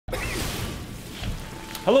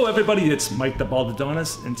Hello everybody, it's Mike the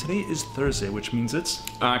Baldadonis, and today is Thursday, which means it's...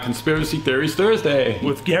 Conspiracy Theories Thursday.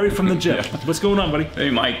 With Gary from the gym. Yeah. What's going on, buddy?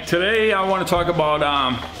 Hey Mike, today I want to talk about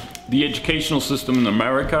the educational system in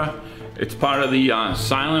America. It's part of the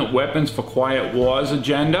Silent Weapons for Quiet Wars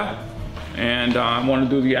agenda, and I want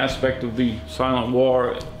to do the aspect of the silent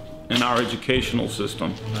war in our educational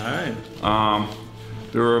system. Alright.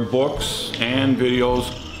 There are books and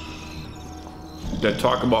videos that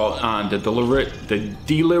talk about the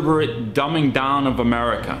deliberate dumbing down of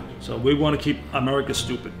America. So we want to keep America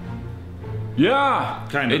stupid. Yeah,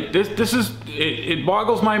 kind of. It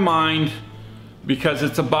boggles my mind because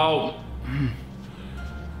it's about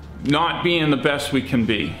not being the best we can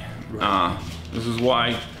be. Right. This is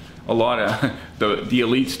why a lot of the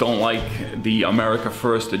elites don't like the America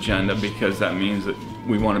First agenda, because that means that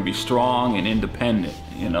we want to be strong and independent,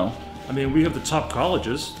 you know? I mean, we have the top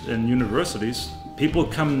colleges and universities. People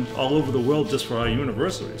come all over the world just for our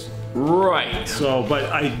universities. Right. So,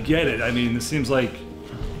 but I get it. I mean, it seems like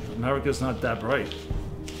America's not that bright.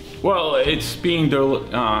 Well, it's being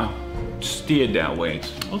steered that way.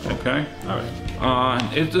 Okay. All right.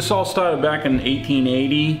 This all started back in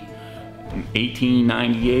 1880,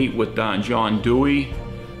 1898 with John Dewey.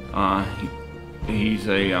 He's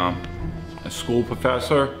a school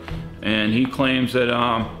professor, and he claims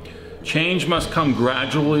that change must come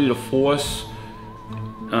gradually to force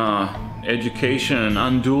education and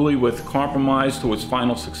unduly with compromise to its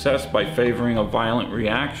final success by favoring a violent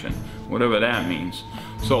reaction, whatever that means.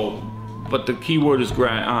 So, but the key word is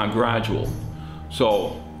gradual.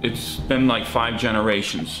 So it's been like 5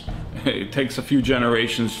 generations. It takes a few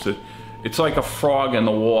generations to, it's like a frog in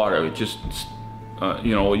the water. It just,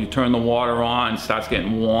 you know, you turn the water on, it starts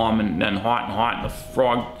getting warm and then hot and hot, and the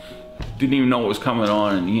frog didn't even know it was coming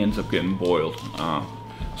on, and he ends up getting boiled.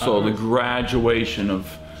 So the graduation of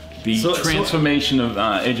the transformation of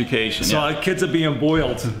education. So our kids are being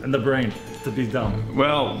boiled in the brain to be dumb.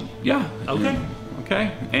 Well, yeah. Okay.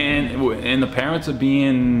 Okay. And the parents are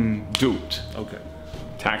being duped. Okay.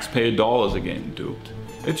 Taxpayer dollars are getting duped.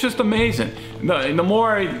 It's just amazing. The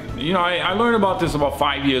more I learned about this about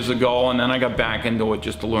 5 years ago, and then I got back into it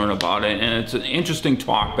just to learn about it. And it's an interesting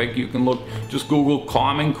topic. You can just Google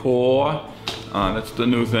Common Core. That's the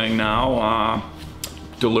new thing now.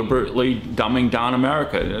 Deliberately dumbing down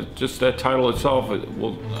America. Just that title itself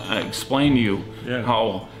will explain to you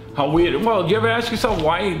how weird. Well, do you ever ask yourself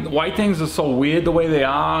why things are so weird the way they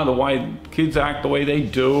are, why kids act the way they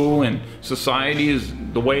do, and society is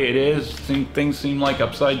the way it is? Things seem like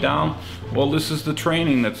upside down. Well, this is the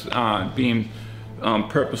training that's being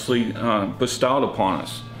purposely bestowed upon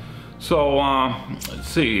us. So let's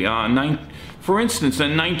see. For instance,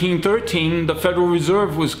 in 1913, the Federal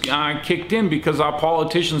Reserve was kicked in because our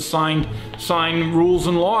politicians signed rules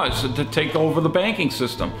and laws to take over the banking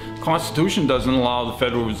system. The Constitution doesn't allow the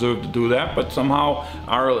Federal Reserve to do that, but somehow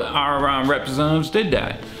our representatives did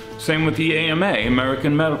that. Same with the AMA,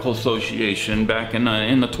 American Medical Association, back in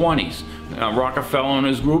the 20s. Rockefeller and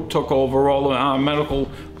his group took over all the medical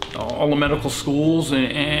schools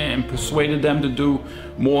and persuaded them to do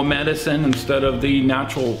more medicine instead of the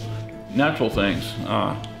natural things.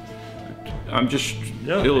 I'm just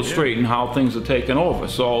illustrating how things are taken over.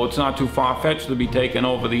 So it's not too far-fetched to be taking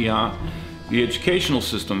over the educational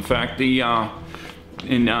system. In fact, in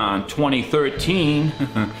 2013,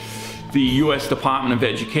 the U.S. Department of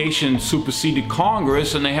Education superseded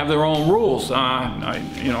Congress, and they have their own rules. I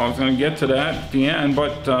was going to get to that at the end,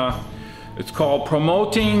 but it's called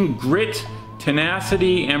Promoting Grit,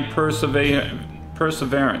 Tenacity, and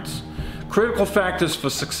Perseverance. Critical factors for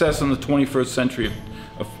success in the 21st century,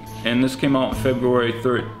 and this came out in February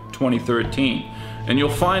 3rd, 2013. And you'll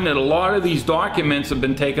find that a lot of these documents have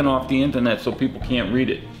been taken off the internet, so people can't read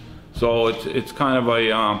it. So it's kind of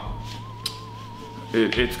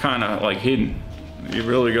like hidden. You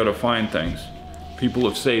really got to find things. People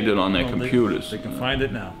have saved it on their computers. They can find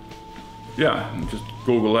it now. Yeah, just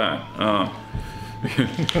Google that.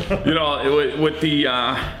 You know, with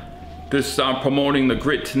this promoting the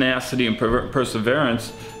grit, tenacity, and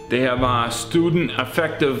perseverance, they have student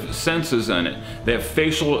affective sensors in it. They have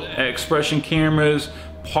facial expression cameras,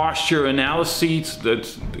 posture analyses. That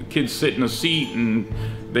the kids sit in a seat and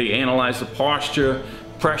they analyze the posture.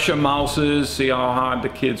 Pressure mouses, see how hard the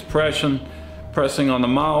kid's pressing on the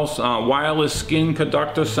mouse. Wireless skin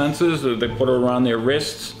conductor sensors that they put around their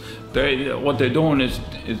wrists. What they're doing is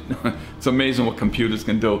it's amazing what computers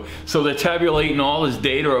can do. So they're tabulating all this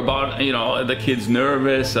data about, the kid's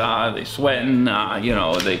nervous, they sweating,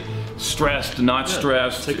 they stressed, not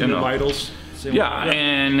stressed. Taking the vitals. Yeah,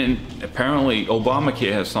 and apparently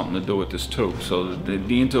Obamacare has something to do with this too. So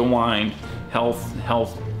the intertwined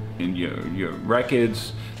health in your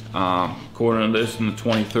records. According to this, in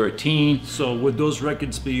 2013. So would those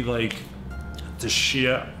records be like to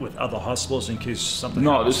share with other hospitals in case something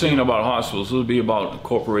No, happens? this ain't about hospitals. This will be about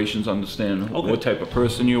corporations understanding what type of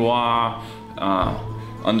person you are,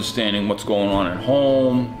 understanding what's going on at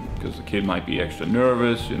home, because the kid might be extra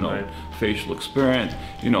nervous, you know, facial experience,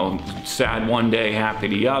 you know, sad one day, happy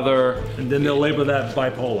the other. And then they'll label that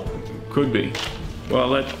bipolar. Could be.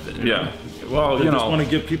 Well, yeah. Well, They you just know. want to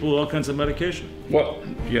give people all kinds of medication. Well,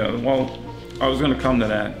 yeah, well, I was going to come to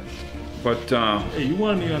that. But Hey, you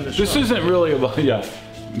wanted me on the show. this isn't really about, yeah,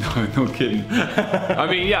 no kidding. I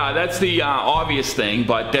mean, yeah, that's the obvious thing,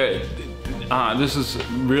 but this is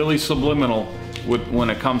really subliminal when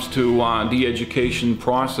it comes to the education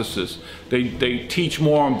processes. They teach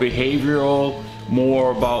more on behavioral,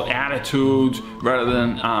 more about attitudes, rather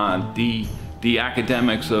than the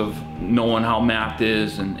academics of knowing how math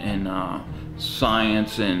is and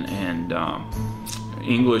science and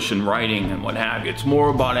English and writing and what have you. It's more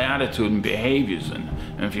about attitude and behaviors, and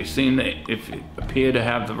if you appear to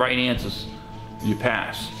have the right answers, you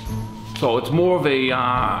pass. So it's more of a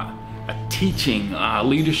teaching,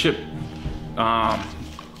 leadership.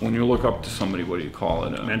 When you look up to somebody, what do you call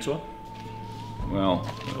it? Mentor? Well,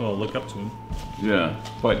 look up to him. yeah,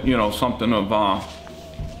 but you know, something of I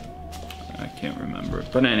can't remember it.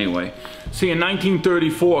 But anyway, see, in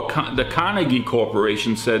 1934, the Carnegie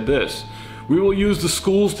Corporation said this: "We will use the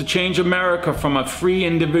schools to change America from a free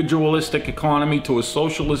individualistic economy to a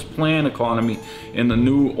socialist plan economy in the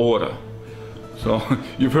new order." So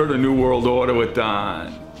you've heard of New World Order with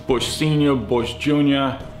Bush Sr., Bush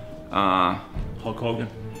Jr., Hulk Hogan.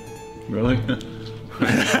 really?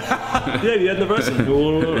 Yeah, you had the verse.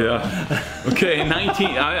 Yeah. Okay,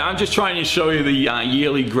 I'm just trying to show you the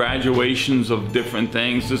yearly graduations of different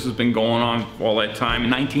things. This has been going on all that time. In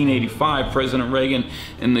 1985, President Reagan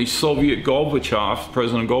and the Soviet Gorbachev,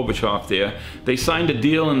 President Gorbachev there, they signed a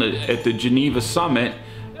deal at the Geneva Summit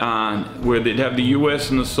where they'd have the US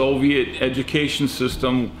and the Soviet education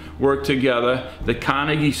system work together, the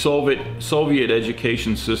Carnegie Soviet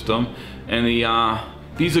education system, and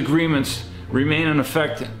these agreements remain in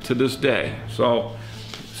effect to this day. So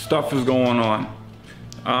stuff is going on.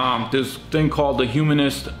 There's a thing called the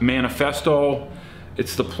Humanist Manifesto.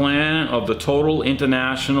 It's the plan of the total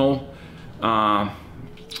international.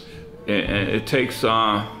 It takes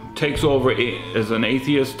over as an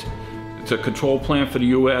atheist. It's a control plan for the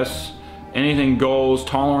U.S. Anything goes,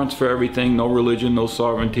 tolerance for everything, no religion, no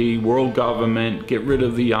sovereignty, world government, get rid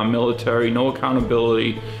of the military, no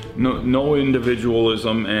accountability, no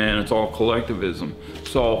individualism, and it's all collectivism.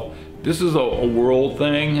 So this is a world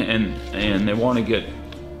thing, and they want to get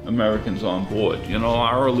Americans on board. You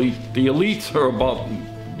know, the elites are about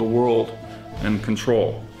the world and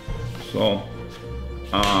control. So,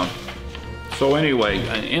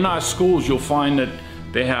 anyway, in our schools you'll find that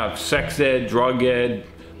they have sex ed, drug ed,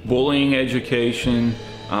 bullying education,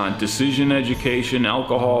 decision education,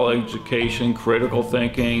 alcohol education, critical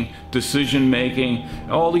thinking, decision making,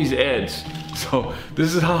 all these eds. So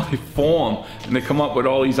this is how they form, and they come up with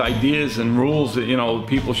all these ideas and rules that, you know,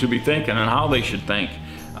 people should be thinking and how they should think.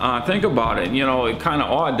 Think about it. You know, it's kind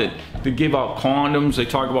of odd that they give out condoms. They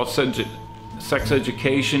talk about sex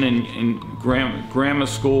education in grammar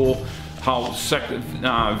school, how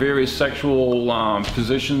various sexual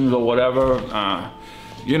positions or whatever.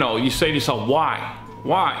 You know, you say to yourself, why?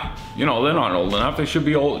 Why? You know, they're not old enough. They should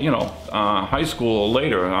be old, you know, high school or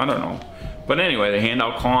later. I don't know. But anyway, they hand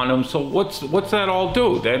out condoms. So what's that all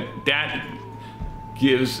do? That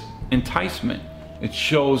gives enticement. It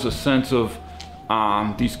shows a sense of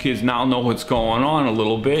these kids now know what's going on a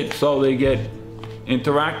little bit, so they get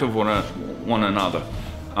interactive with one another.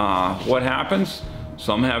 What happens?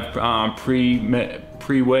 Some have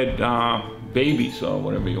pre-wed babies or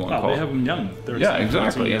whatever you want to call it. They have them young. 13, yeah,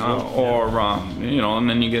 exactly. Or you know, and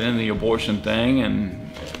then you get into the abortion thing,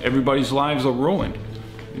 and everybody's lives are ruined.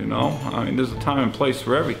 You know, I mean, there's a time and place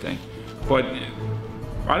for everything. But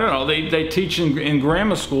I don't know. They teach in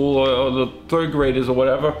grammar school or the third graders or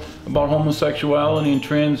whatever about homosexuality and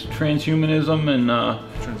transhumanism and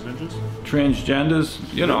transgenders.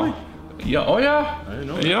 You know. Really? Yeah. Oh yeah. I didn't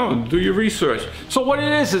know that. You know, do your research. So what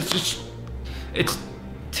it is, it's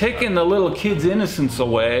taking the little kids' innocence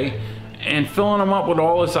away and filling them up with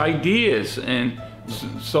all this ideas, and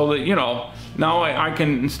so that, you know, now I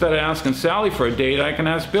can, instead of asking Sally for a date, I can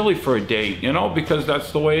ask Billy for a date, you know, because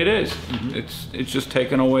that's the way it is. Mm-hmm. It's just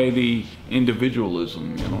taking away the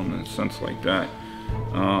individualism, you know, in a sense like that.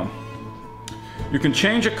 You can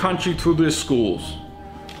change a country through their schools.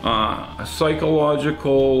 A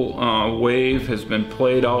psychological wave has been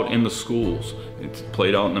played out in the schools. It's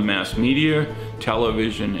played out in the mass media,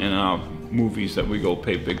 television, and movies that we go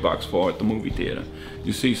pay big bucks for at the movie theater.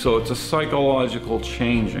 You see, so it's a psychological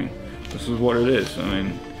changing. This is what it is. I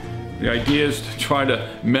mean, the idea is to try to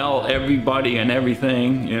meld everybody and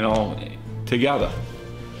everything, you know, together.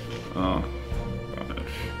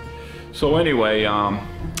 So anyway,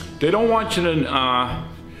 they don't want you to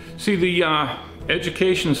see the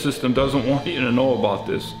education system doesn't want you to know about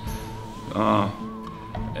this,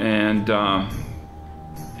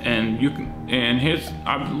 and you can. And here's,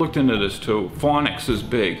 I've looked into this too. Phonics is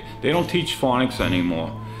big. They don't teach phonics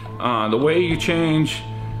anymore. The way you change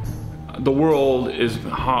the world is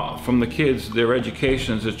how, from the kids, their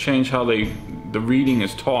education is to change how the reading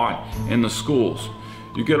is taught in the schools.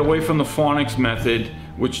 You get away from the phonics method,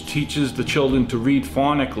 which teaches the children to read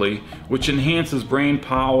phonically, which enhances brain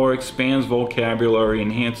power, expands vocabulary,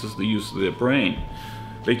 enhances the use of their brain.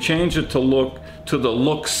 They change it to the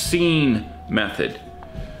look-seen method.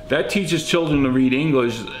 That teaches children to read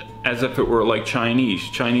English as if it were like Chinese.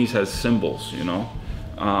 Chinese has symbols, you know.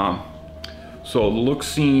 So the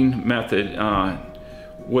look-seen method,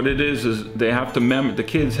 what it is they have to the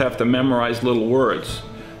kids have to memorize little words.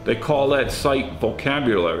 They call that sight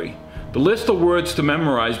vocabulary. The list of words to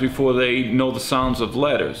memorize before they know the sounds of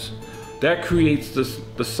letters. That creates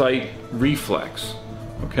the sight reflex,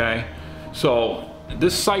 okay? So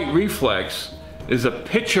this sight reflex is a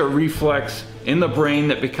picture reflex in the brain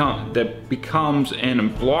that becomes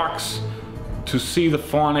and blocks to see the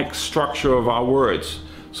phonic structure of our words.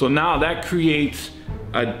 So now that creates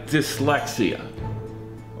a dyslexia.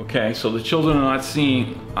 Okay, so the children are not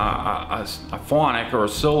seeing a phonic or a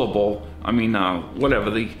syllable. I mean, whatever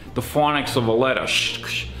the phonics of a letter,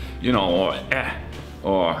 you know, or eh,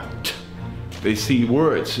 or t. They see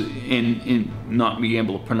words in not being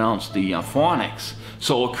able to pronounce the phonics.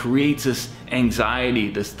 So it creates this anxiety,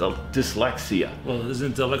 this dyslexia. Well,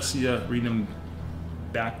 isn't dyslexia reading them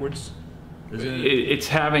backwards? It's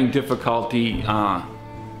having difficulty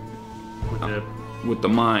with the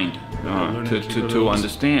mind to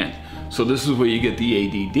understand. So this is where you get the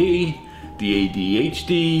ADD, the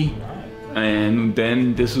ADHD, and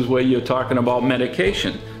then this is where you're talking about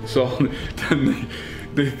medication. So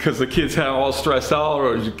because the kid's all stressed out,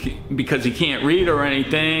 or because he can't read or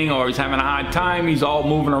anything, or he's having a hard time, he's all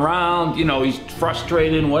moving around, you know, he's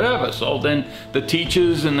frustrated and whatever. So then the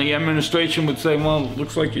teachers and the administration would say, well,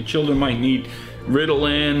 looks like your children might need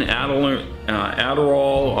Ritalin,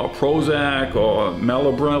 Adderall, or Prozac, or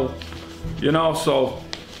Melabril, you know. So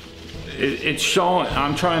it's showing.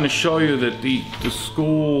 I'm trying to show you that the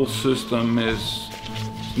school system is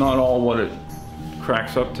not all what it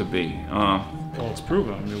cracks up to be. Well, it's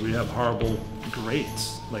proven. I mean, we have horrible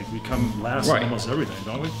grades. Like, we come last in almost everything,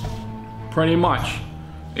 don't we? Pretty much.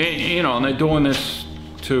 You know, and they're doing this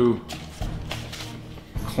to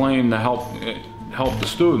claim to help the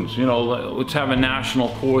students. You know, let's have a national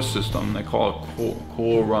core system. They call it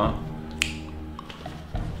core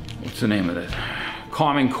what's the name of it?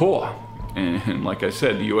 Common Core. And like I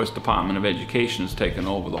said, the U.S. Department of Education has taken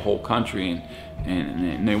over the whole country,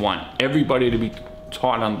 and they want everybody to be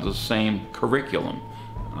taught under the same curriculum.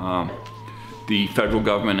 The federal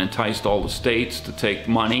government enticed all the states to take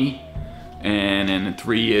money, and in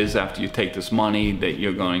 3 years after you take this money, that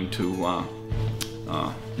you're going to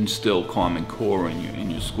instill Common Core in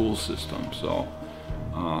your school system. So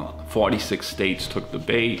 46 states took the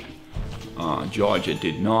bait. Georgia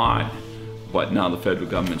did not, but now the federal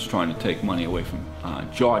government's trying to take money away from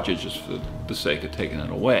Georgia just for the sake of taking it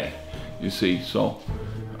away. You see, so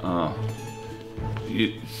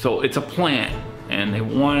it's a plan, and they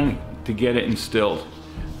want to get it instilled.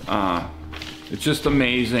 It's just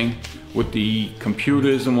amazing with the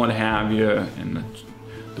computers and what have you, and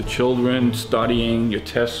the children studying, your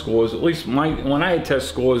test scores. At least when I had test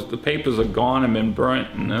scores, the papers are gone and been burnt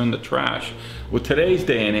and they're in the trash. With today's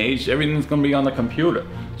day and age, everything's going to be on the computer.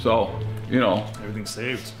 So, you know. Everything's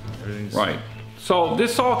saved. Everything's right. So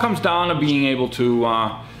this all comes down to being able to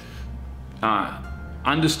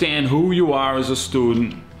understand who you are as a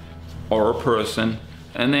student or a person,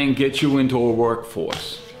 and then get you into a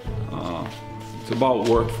workforce. It's about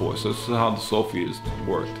workforce. This is how the Sophias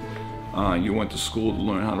worked. You went to school to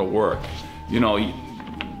learn how to work. You know,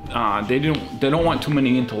 they don't want too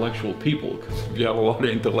many intellectual people, because if you have a lot of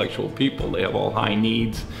intellectual people, they have all high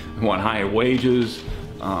needs, they want higher wages,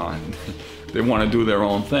 they want to do their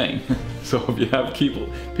own thing. So if you have people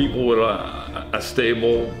with a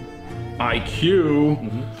stable IQ,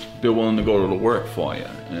 they're willing to go to the work for you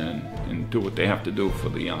and do what they have to do for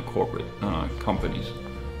the corporate companies.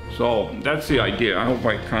 So that's the idea. I hope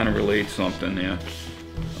I kind of relate something there.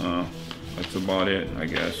 That's about it, I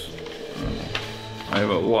guess. I have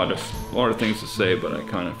a lot of things to say, but I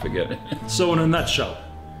kind of forget it. So in a nutshell.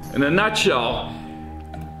 In a nutshell,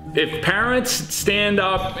 if parents stand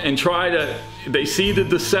up and they see the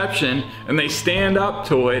deception and they stand up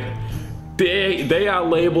to it, they are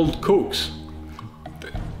labeled kooks.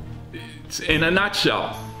 It's in a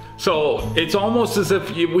nutshell. So it's almost as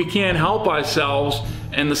if we can't help ourselves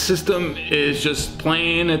and the system is just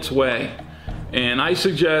playing its way. And I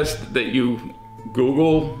suggest that you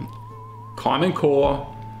Google Common Core,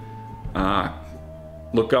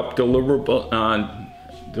 look up deliberately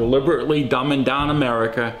dumbing down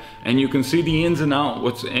America, and you can see the ins and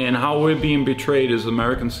outs and how we're being betrayed as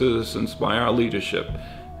American citizens by our leadership.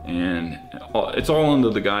 And it's all under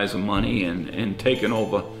the guise of money and taking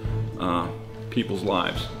over people's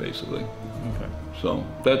lives, basically. Okay. So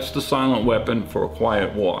that's the silent weapon for a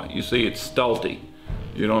quiet war. You see, it's stealthy.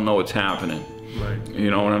 You don't know what's happening. Right. You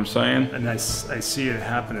know what I'm saying? And I see it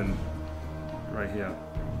happening right here.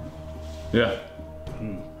 Yeah.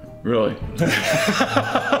 Really?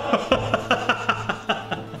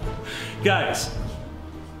 Guys,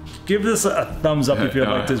 give this a thumbs up if you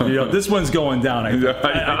like this video. This one's going down.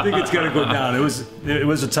 I think it's gonna go down. It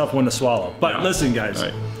was a tough one to swallow. But listen, guys,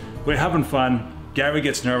 we're having fun. Gary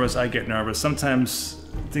gets nervous. I get nervous. Sometimes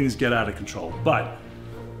things get out of control. But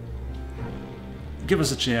give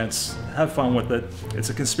us a chance. Have fun with it. It's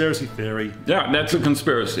a conspiracy theory. Yeah, that's a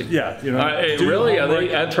conspiracy. Yeah, you know. Really?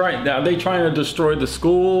 That's right. Are they trying to destroy the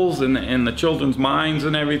schools and the children's minds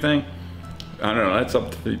and everything? I don't know. That's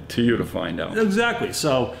up to you to find out. Exactly.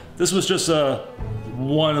 So this was just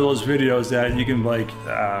one of those videos that you can like.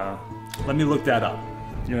 Let me look that up.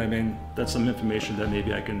 You know what I mean? That's some information that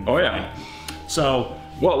maybe I can. Oh yeah. So.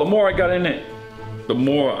 Well, the more I got in it, the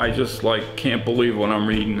more I just like can't believe what I'm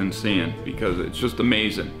reading and seeing, because it's just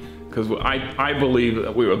amazing. Because I believe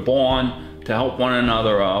that we were born to help one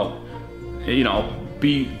another out, you know,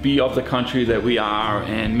 be of the country that we are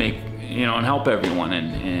and make, you know, and help everyone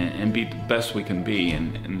and be the best we can be.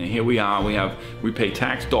 And here we are, we pay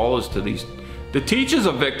tax dollars to these. The teachers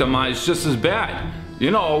are victimized just as bad.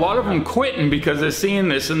 You know, a lot of them quitting because they're seeing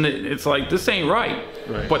this and it's like, this ain't right.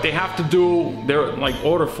 Right. But they have to do, they're like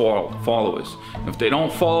order followers. If they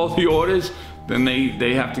don't follow the orders, then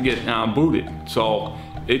they have to get booted. So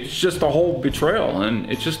it's just a whole betrayal, and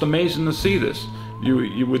it's just amazing to see this.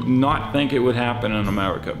 You would not think it would happen in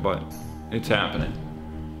America, but it's happening.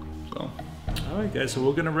 So. All right, guys, so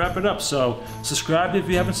we're gonna wrap it up. So subscribe if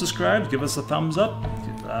you haven't subscribed, give us a thumbs up.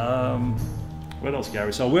 What else,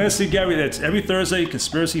 Gary? So we're gonna see Gary, that's every Thursday,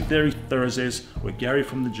 Conspiracy Theory Thursdays with Gary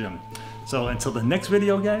from the gym. So until the next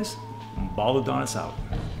video, guys, Baldadonis out.